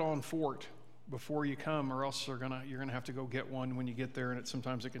pass to get on fort before you come, or else you're going to have to go get one when you get there, and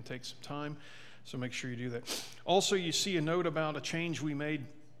sometimes it can take some time. So make sure you do that. Also, you see a note about a change we made,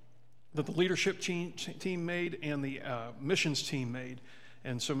 that the leadership team made and the missions team made.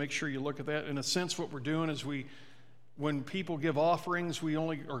 And so make sure you look at that. In a sense, what we're doing is when people give offerings, we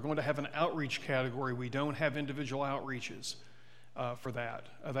only are going to have an outreach category. We don't have individual outreaches for that.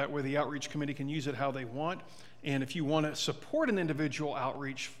 That way the outreach committee can use it how they want. And if you want to support an individual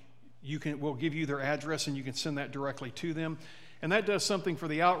outreach, we'll give you their address and you can send that directly to them. And that does something for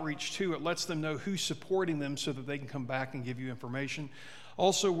the outreach too. It lets them know who's supporting them so that they can come back and give you information.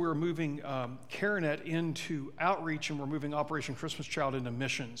 Also, we're moving CareNet into outreach, and we're moving Operation Christmas Child into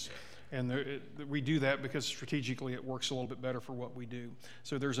missions. And we do that because strategically it works a little bit better for what we do.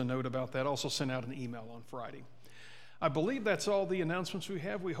 So there's a note about that. Also sent out an email on Friday. I believe that's all the announcements we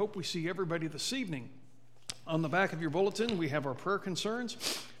have. We hope we see everybody this evening. On the back of your bulletin, we have our prayer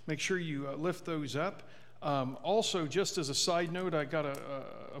concerns. Make sure you lift those up. Also, just as a side note, I got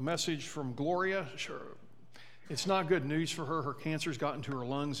a message from Gloria. Sure. It's not good news for her. Her cancer's gotten to her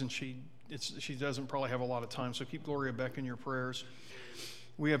lungs, and she doesn't probably have a lot of time, so keep Gloria Beck in your prayers.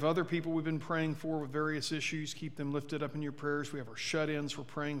 We have other people we've been praying for with various issues. Keep them lifted up in your prayers. We have our shut-ins we're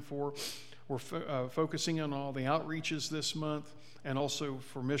praying for. We're focusing on all the outreaches this month, and also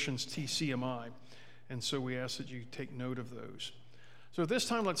for Missions TCMI. And so we ask that you take note of those. So at this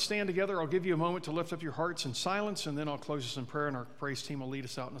time, let's stand together. I'll give you a moment to lift up your hearts in silence, and then I'll close us in prayer, and our praise team will lead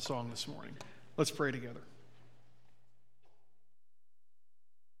us out in a song this morning. Let's pray together.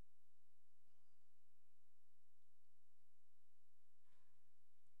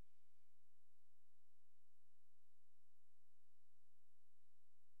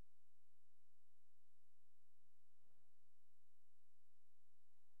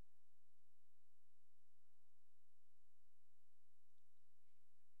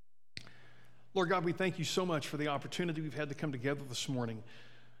 Lord God, we thank you so much for the opportunity we've had to come together this morning.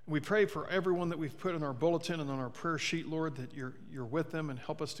 We pray for everyone that we've put in our bulletin and on our prayer sheet, Lord, that you're with them and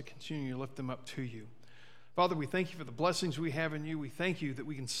help us to continue to lift them up to you. Father, we thank you for the blessings we have in you. We thank you that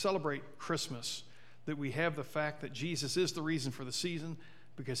we can celebrate Christmas, that we have the fact that Jesus is the reason for the season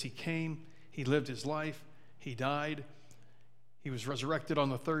because he came, he lived his life, he died, he was resurrected on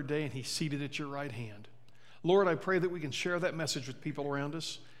the third day, and he's seated at your right hand. Lord, I pray that we can share that message with people around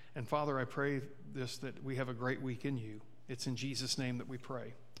us. And Father, I pray this, that we have a great week in you. It's in Jesus' name that we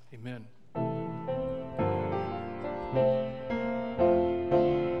pray. Amen.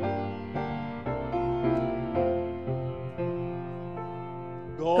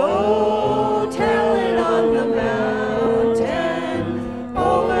 Go tell it on the mountain,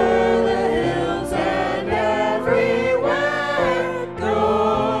 over the hills and everywhere.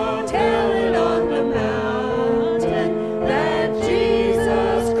 Go tell it on the mountain that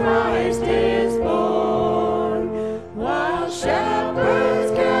Jesus Christ is born. While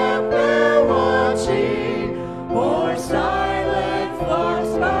shepherds kept their watching, or silent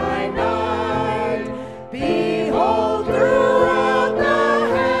flocks by night, behold, throughout the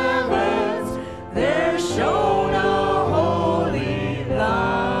heavens there shone a holy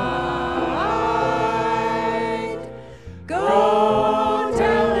light. Go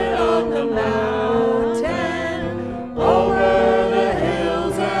tell it on the mountain, over the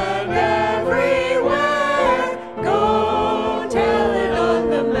hills and everywhere. Go tell it on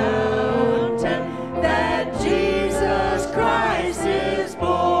the mountain that Jesus Christ is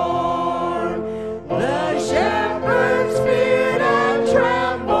born. The shepherds feared and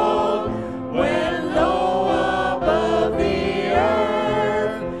trembled when low above the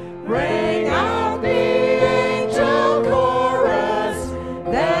earth rang out the angel chorus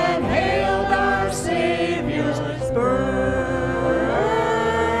that hailed our Savior's birth.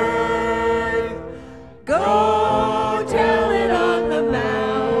 Go tell it on the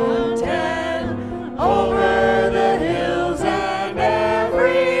mountain, over the hills and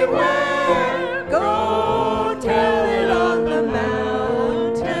everywhere. Go tell it on the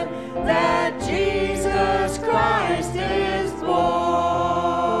mountain that Jesus Christ is born.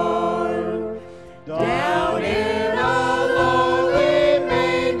 Down in a lowly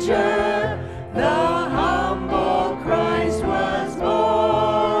manger, the humble Christ was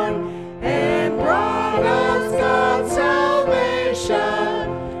born, and brought us God's salvation,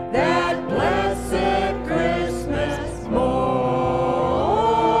 that blessed Christmas morn.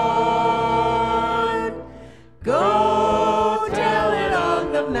 Go tell it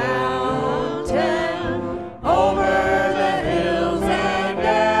on the mountain, over the hills and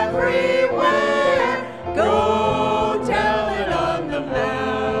everywhere. Go tell it on the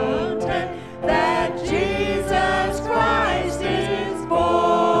mountain that Jesus Christ is born.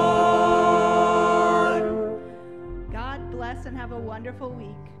 God bless and have a wonderful week.